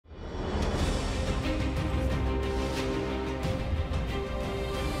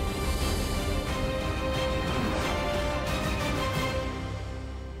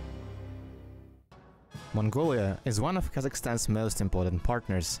Mongolia is one of Kazakhstan's most important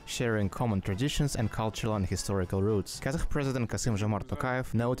partners, sharing common traditions and cultural and historical roots. Kazakh President Kassym-Jomart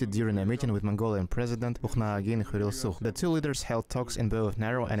Tokayev noted during a meeting with Mongolian President Ukhnaagiin Khurelsukh. The two leaders held talks in both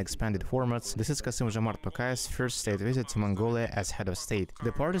narrow and expanded formats. This is Kassym-Jomart Tokayev's first state visit to Mongolia as head of state.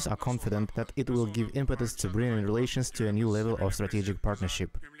 The parties are confident that it will give impetus to bringing relations to a new level of strategic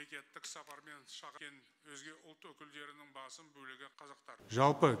partnership.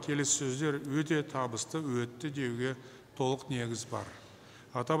 Жалпы келіссөздер өте табысты өтті деуге толық негіз бар.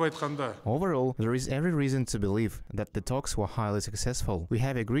 Атап айтқанда, overall, there is every reason to believe that the talks were highly successful. We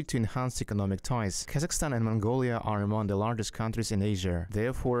have agreed to enhance economic ties. Kazakhstan and Mongolia are among the largest countries in Asia.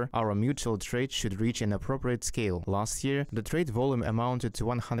 Therefore, our mutual trade should reach an appropriate scale. Last year, the trade volume amounted to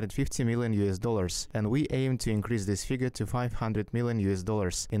 $150 million, and we aim to increase this figure to $500 million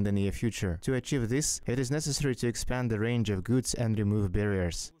in the near future. To achieve this, it is necessary to expand the range of goods and remove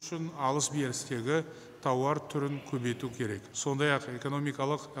barriers. Тауар түрін көбейту керек. Сондай-ақ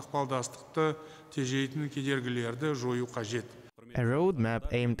экономикалық ықпалдастықты тежейтін кедергілерді жою қажет. A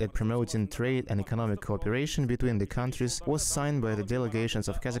roadmap aimed at promoting trade and economic cooperation between the countries was signed by the delegations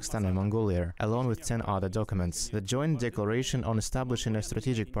of Kazakhstan and Mongolia, along with 10 other documents. The joint declaration on establishing a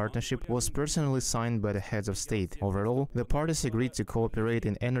strategic partnership was personally signed by the heads of state. Overall, the parties agreed to cooperate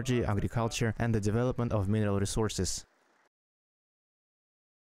in energy, agriculture, and the development of mineral resources.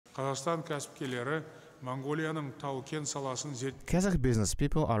 Қазақстан кәсіпкерлері Mongoliaның тау-кен саласын Kazakh business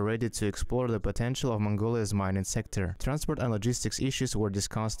people are ready to explore the potential of Mongolia's mining sector. Transport and logistics issues were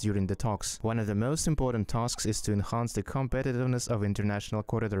discussed during the talks. One of the most important tasks is to enhance the competitiveness of international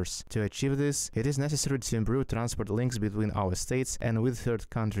corridors. To achieve this, it is necessary to improve transport links between our states and with third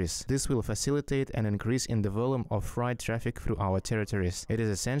countries. This will facilitate an increase in the volume of freight traffic through our territories. It is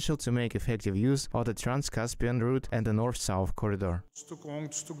essential to make effective use of the Trans-Caspian route and the North-South corridor.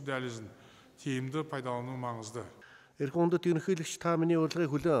 тиімді пайдалану маңызды. Эрхондод ерөнхийлөгч та миний урилгыг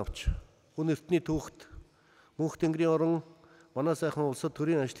хүлээн авч, хүн эртний түүхт мөнх тэнгэрийн орон манай сайхан улсад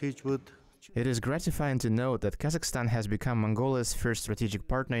төрийн ажил хийж буд. It is gratifying to note that Kazakhstan has become Mongolia's first strategic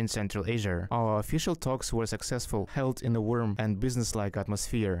partner in Central Asia. Our official talks were successful, held in a warm and business-like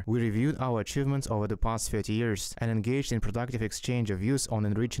atmosphere. We reviewed our achievements over the past 30 years and engaged in productive exchange of views on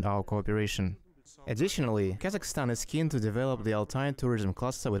enriching our cooperation. Additionally, Kazakhstan is keen to develop the Altai tourism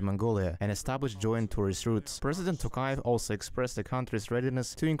cluster with Mongolia and establish joint tourist routes. President Tokayev also expressed the country's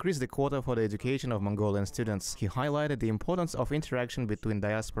readiness to increase the quota for the education of Mongolian students. He highlighted the importance of interaction between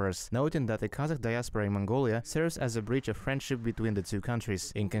diasporas, noting that the Kazakh diaspora in Mongolia serves as a bridge of friendship between the two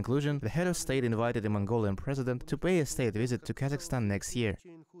countries. In conclusion, the head of state invited the Mongolian president to pay a state visit to Kazakhstan next year.